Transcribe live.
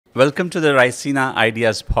Welcome to the Raisina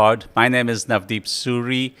Ideas Pod. My name is Navdeep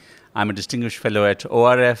Suri. I'm a distinguished fellow at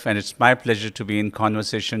ORF, and it's my pleasure to be in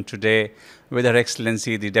conversation today with Her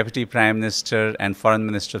Excellency, the Deputy Prime Minister and Foreign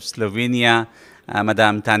Minister of Slovenia,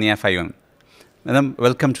 Madame Tanja Fajon. Madam,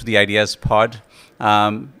 welcome to the Ideas Pod.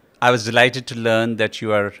 I was delighted to learn that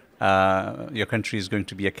your country is going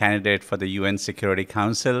to be a candidate for the UN Security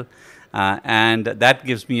Council, and that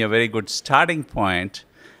gives me a very good starting point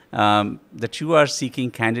that you are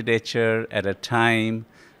seeking candidature at a time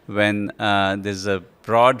when there's a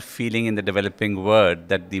broad feeling in the developing world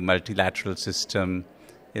that the multilateral system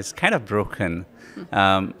is kind of broken.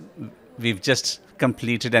 We've just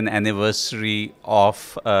completed an anniversary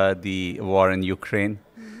of the war in Ukraine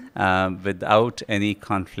without any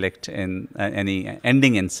conflict in any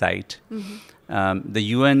ending in sight. The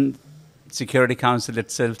UN Security Council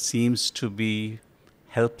itself seems to be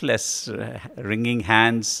helpless, wringing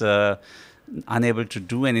hands, unable to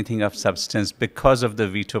do anything of substance because of the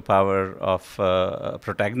veto power of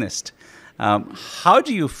protagonist. How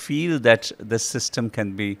do you feel that this system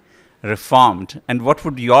can be reformed, and what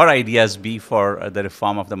would your ideas be for the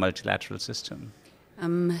reform of the multilateral system?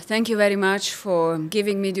 Thank you very much for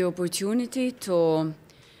giving me the opportunity to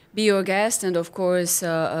be your guest and, of course,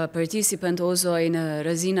 a participant also in a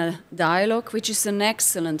Raisina Dialogue, which is an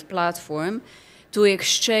excellent platform to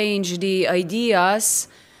exchange the ideas,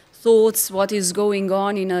 thoughts, what is going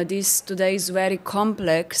on in this today's very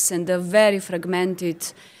complex and a very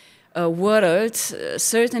fragmented world.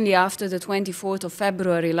 Certainly after the 24th of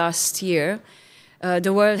February last year,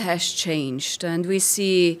 the world has changed, and we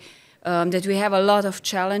see that we have a lot of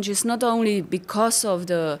challenges, not only because of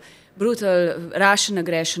the brutal Russian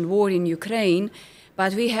aggression war in Ukraine,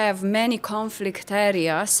 but we have many conflict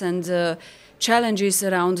areas and challenges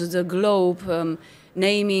around the globe,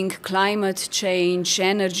 naming climate change,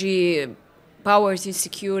 energy, poverty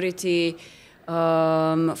security,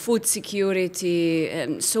 food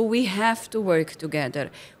security. So we have to work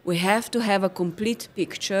together. We have to have a complete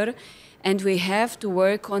picture, and we have to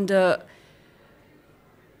work on the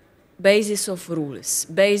basis of rules,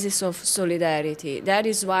 basis of solidarity. That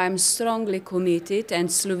is why I'm strongly committed, and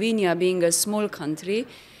Slovenia being a small country,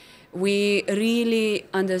 we really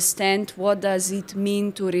understand what does it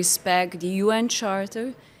mean to respect the UN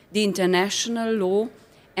Charter, the international law,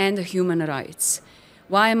 and the human rights.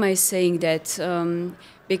 Why am I saying that?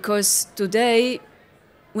 Because today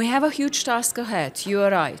we have a huge task ahead. You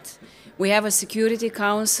are right. We have a Security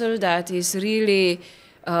Council that is really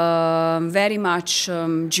very much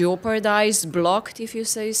jeopardized, blocked, if you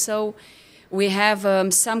say so. We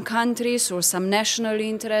have some countries or some national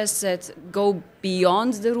interests that go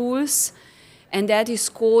beyond the rules, and that is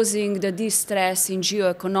causing the distress in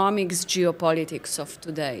geoeconomics, geopolitics of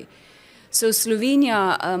today. So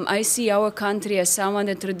Slovenia, I see our country as someone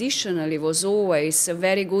that traditionally was always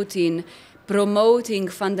very good in promoting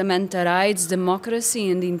fundamental rights, democracy,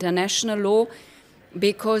 and international law,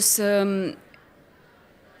 because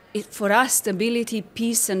for us, stability,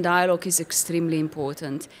 peace, and dialogue is extremely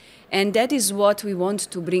important. And that is what we want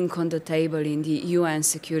to bring on the table in the UN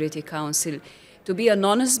Security Council, to be an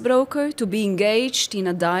honest broker, to be engaged in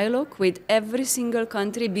a dialogue with every single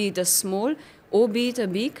country, be it a small or be it a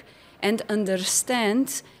big, and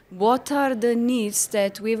understand what are the needs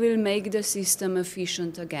that we will make the system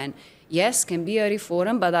efficient again. Yes, can be a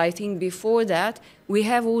reform, but I think before that, we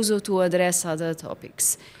have also to address other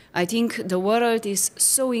topics. I think the world is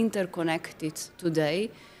so interconnected today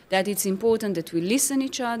that it's important that we listen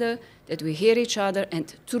each other, that we hear each other,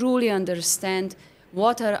 and truly understand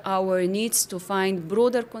what are our needs to find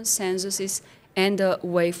broader consensuses and a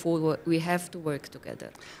way forward. We have to work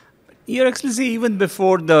together. Your Excellency, even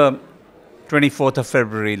before the 24th of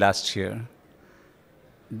February last year,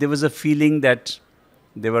 there was a feeling that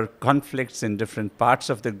there were conflicts in different parts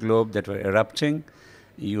of the globe that were erupting.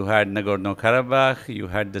 You had Nagorno-Karabakh, you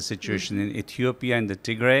had the situation in Ethiopia and the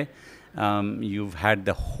Tigray. You've had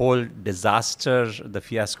the whole disaster, the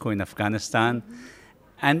fiasco in Afghanistan.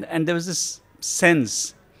 And there was this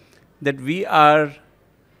sense that we are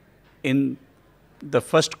in the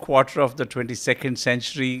first quarter of the 22nd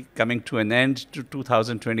century coming to an end to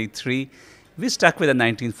 2023. We're stuck with a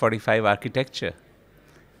 1945 architecture.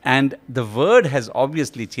 And the word has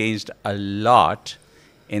obviously changed a lot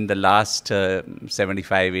in the last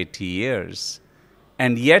 75, 80 years.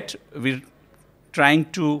 And yet we're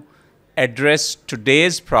trying to address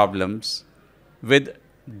today's problems with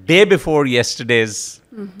day before yesterday's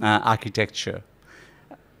architecture.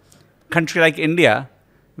 Country like India,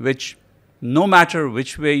 which no matter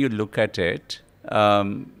which way you look at it,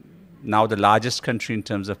 now the largest country in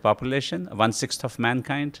terms of population, 1/6 of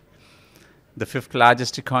mankind, the fifth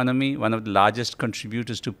largest economy, one of the largest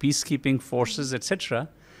contributors to peacekeeping forces, etc.,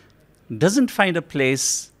 doesn't find a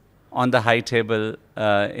place on the high table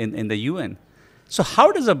in the UN. So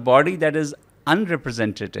how does a body that is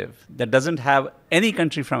unrepresentative, that doesn't have any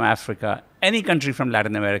country from Africa, any country from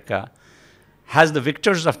Latin America, has the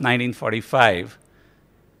victors of 1945,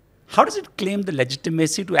 how does it claim the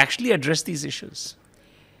legitimacy to actually address these issues?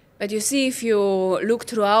 But you see, if you look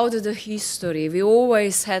throughout the history, we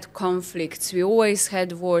always had conflicts, we always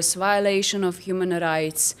had wars, violation of human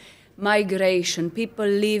rights, migration, people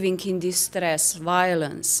living in distress,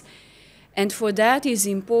 violence. And for that is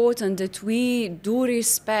important that we do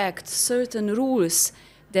respect certain rules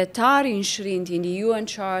that are enshrined in the UN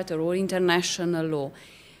Charter or international law.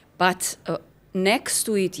 But next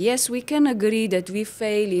to it, yes, we can agree that we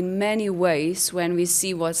fail in many ways when we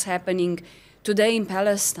see what's happening today in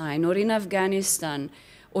Palestine or in Afghanistan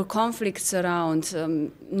or conflicts around,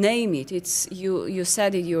 name it, you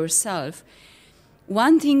said it yourself.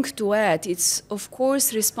 One thing to add, it's of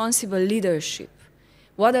course responsible leadership.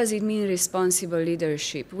 What does it mean, responsible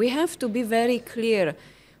leadership? We have to be very clear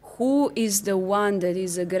who is the one that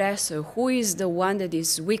is aggressor, who is the one that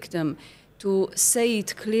is victim, to say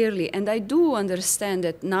it clearly. And I do understand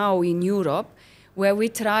that now in Europe, where we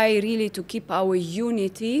try really to keep our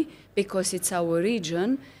unity because it's our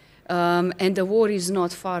region, and the war is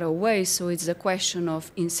not far away, so it's a question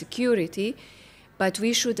of insecurity, but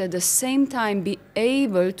we should at the same time be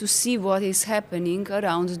able to see what is happening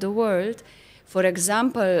around the world. For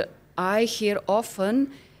example, I hear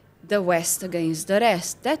often the West against the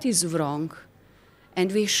rest. That is wrong. And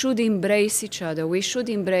we should embrace each other. We should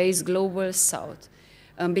embrace global South.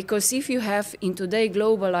 Because if you have in today's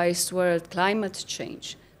globalized world climate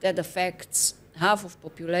change that affects half of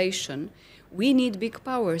population, we need big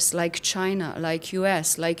powers like China, like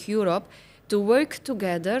US, like Europe to work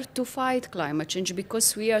together to fight climate change,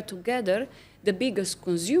 because we are together the biggest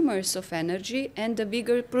consumers of energy and the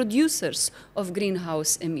bigger producers of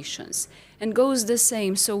greenhouse emissions. And goes the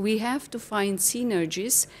same, so we have to find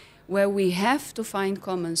synergies where we have to find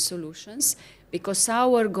common solutions, because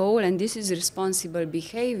our goal, and this is responsible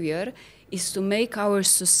behavior, is to make our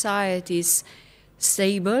societies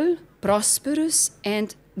stable, prosperous,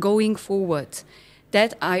 and going forward.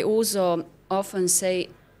 That I also often say,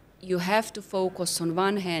 you have to focus on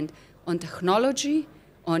one hand on technology,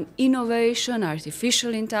 on innovation,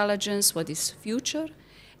 artificial intelligence, what is future,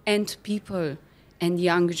 and people and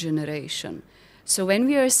young generation. So when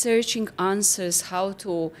we are searching answers how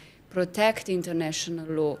to protect international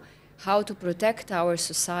law, how to protect our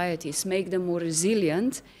societies, make them more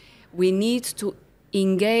resilient, we need to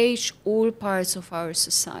engage all parts of our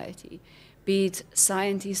society, be it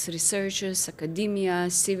scientists, researchers, academia,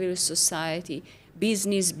 civil society,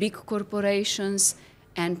 business, big corporations,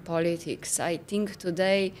 and politics. I think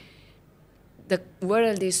today the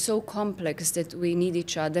world is so complex that we need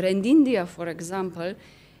each other. And India, for example,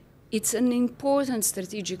 it's an important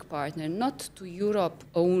strategic partner, not to Europe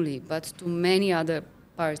only, but to many other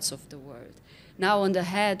parts of the world. Now on the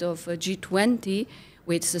head of G20,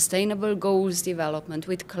 with sustainable goals development,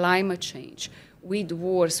 with climate change, with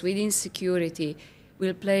wars, with insecurity,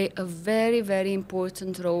 will play a very, very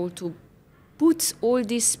important role to put all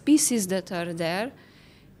these pieces that are there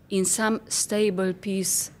in some stable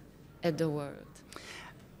peace at the world.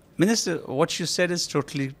 Minister, what you said is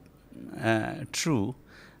totally true.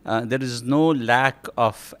 There is no lack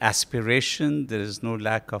of aspiration, there is no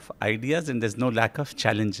lack of ideas, and there's no lack of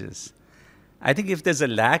challenges. I think if there's a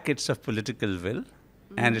lack, it's of political will,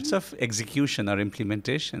 and it's of execution or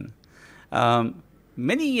implementation.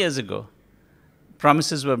 Many years ago,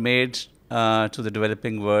 promises were made to the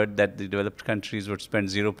developing world that the developed countries would spend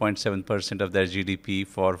 0.7% of their GDP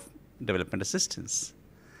for development assistance.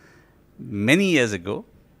 Many years ago,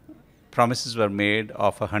 promises were made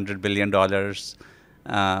of $100 billion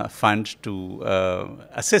fund to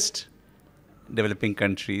assist developing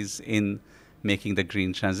countries in making the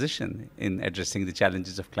green transition, in addressing the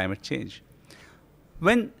challenges of climate change.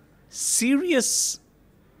 When serious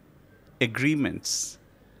agreements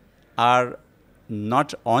are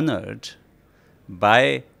not honored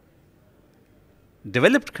by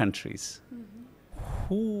developed countries,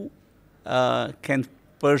 who can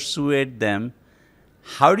persuade them?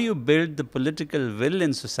 How do you build the political will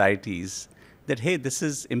in societies that, hey, this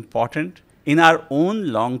is important in our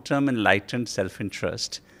own long-term enlightened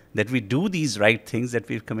self-interest, that we do these right things that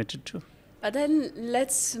we've committed to? But then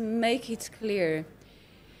let's make it clear.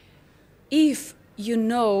 If you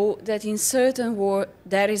know that in certain war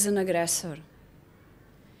there is an aggressor,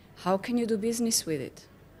 how can you do business with it?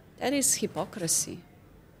 That is hypocrisy.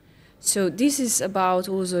 So this is about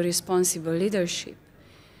also responsible leadership.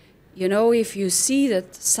 You know, if you see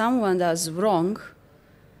that someone does wrong,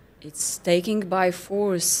 it's taking by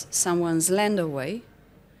force someone's land away,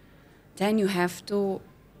 then you have to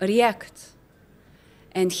react.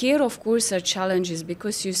 And here, of course, are challenges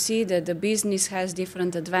because you see that the business has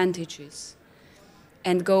different advantages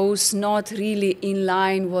and goes not really in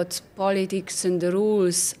line what politics and the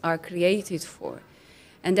rules are created for.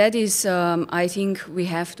 And that is, I think, we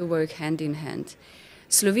have to work hand in hand.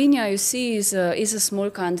 Slovenia, you see, is a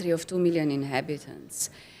small country of 2 million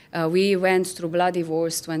inhabitants. We went through bloody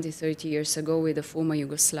wars 20, 30 years ago with the former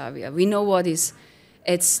Yugoslavia. We know what is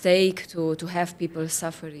at stake to have people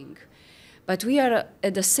suffering. But we are,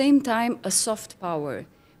 at the same time, a soft power.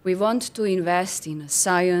 We want to invest in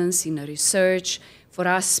science, in research. For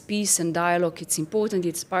us, peace and dialogue, it's important,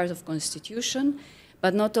 it's part of constitution.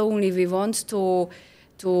 But not only, we want to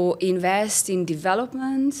invest in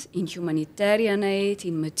development, in humanitarian aid,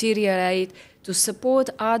 in material aid, to support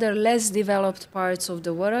other less developed parts of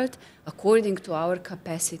the world according to our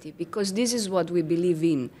capacity, because this is what we believe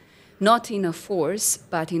in, not in a force,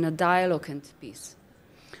 but in a dialogue and peace.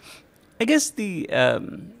 I guess the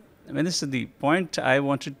point I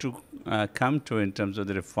wanted to come to in terms of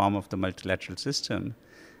the reform of the multilateral system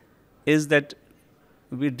is that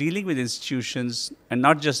we're dealing with institutions, and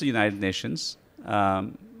not just the United Nations.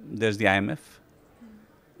 There's the IMF,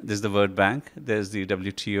 there's the World Bank, there's the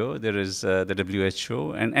WTO, there is the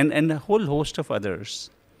WHO, and a whole host of others,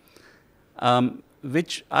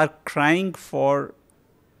 which are crying for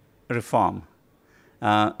reform.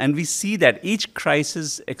 And we see that each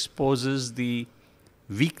crisis exposes the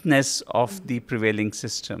weakness of the prevailing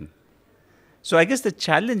system. So I guess the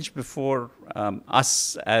challenge before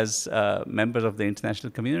us as members of the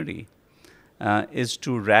international community is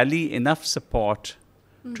to rally enough support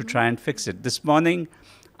to try and fix it. This morning,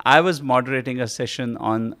 I was moderating a session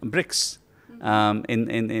on BRICS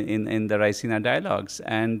in the Raisina Dialogues.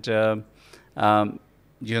 And the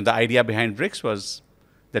idea behind BRICS was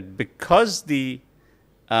that because the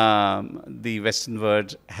Western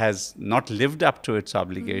world has not lived up to its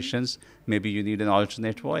obligations, maybe you need an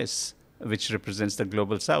alternate voice which represents the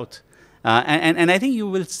global South. And I think you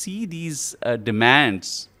will see these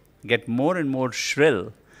demands get more and more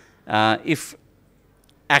shrill if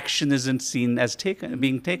action isn't seen as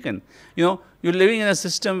being taken. You know, you're living in a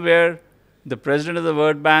system where the president of the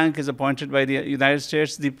World Bank is appointed by the United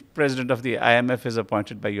States, the president of the IMF is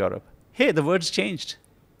appointed by Europe. Hey, the word's changed.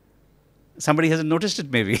 Somebody hasn't noticed it,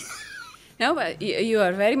 maybe. No, but you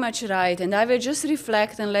are very much right. And I will just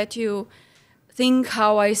reflect and let you think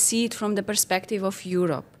how I see it from the perspective of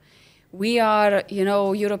Europe. We are,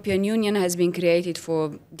 European Union has been created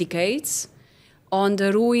for decades on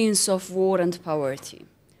the ruins of war and poverty.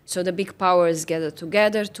 So the big powers gather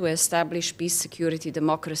together to establish peace, security,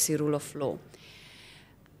 democracy, rule of law.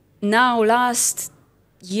 Now, last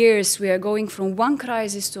years, we are going from one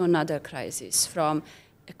crisis to another crisis, from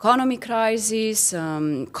economic crisis,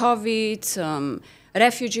 COVID,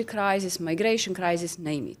 refugee crisis, migration crisis,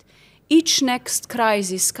 name it. Each next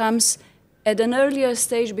crisis comes at an earlier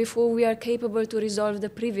stage before we are capable to resolve the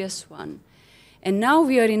previous one. And now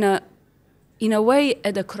we are in a way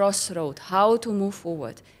at a crossroad, how to move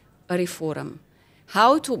forward, a reform.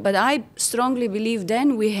 But I strongly believe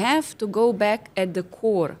then we have to go back at the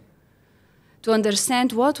core to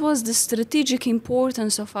understand what was the strategic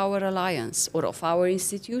importance of our alliance or of our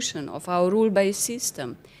institution, of our rule-based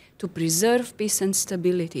system, to preserve peace and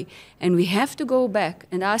stability. And we have to go back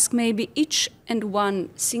and ask maybe each and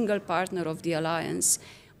one single partner of the alliance,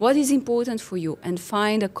 what is important for you, and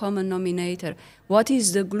find a common denominator. What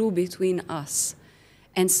is the glue between us?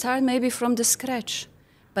 And start maybe from the scratch,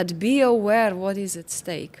 but be aware what is at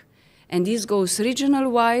stake. And this goes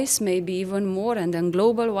regional-wise, maybe even more, and then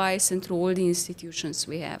global-wise, and through all the institutions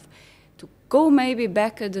we have. To go maybe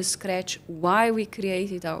back at the scratch, why we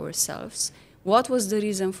created ourselves, what was the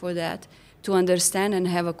reason for that, to understand and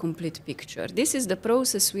have a complete picture. This is the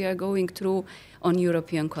process we are going through on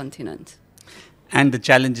European continent. And the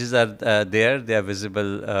challenges are there, they are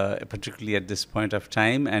visible, particularly at this point of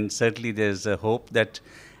time, and certainly there's a hope that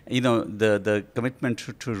the commitment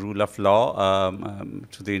to rule of law,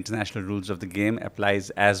 to the international rules of the game applies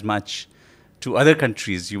as much to other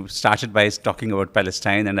countries. You started by talking about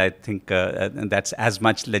Palestine, and I think and that's as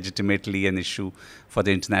much legitimately an issue for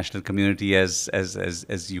the international community as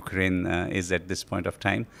Ukraine is at this point of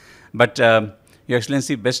time. But Your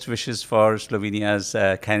Excellency, best wishes for Slovenia's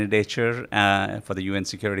candidature for the UN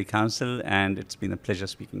Security Council, and it's been a pleasure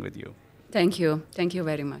speaking with you. Thank you. Thank you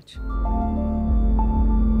very much.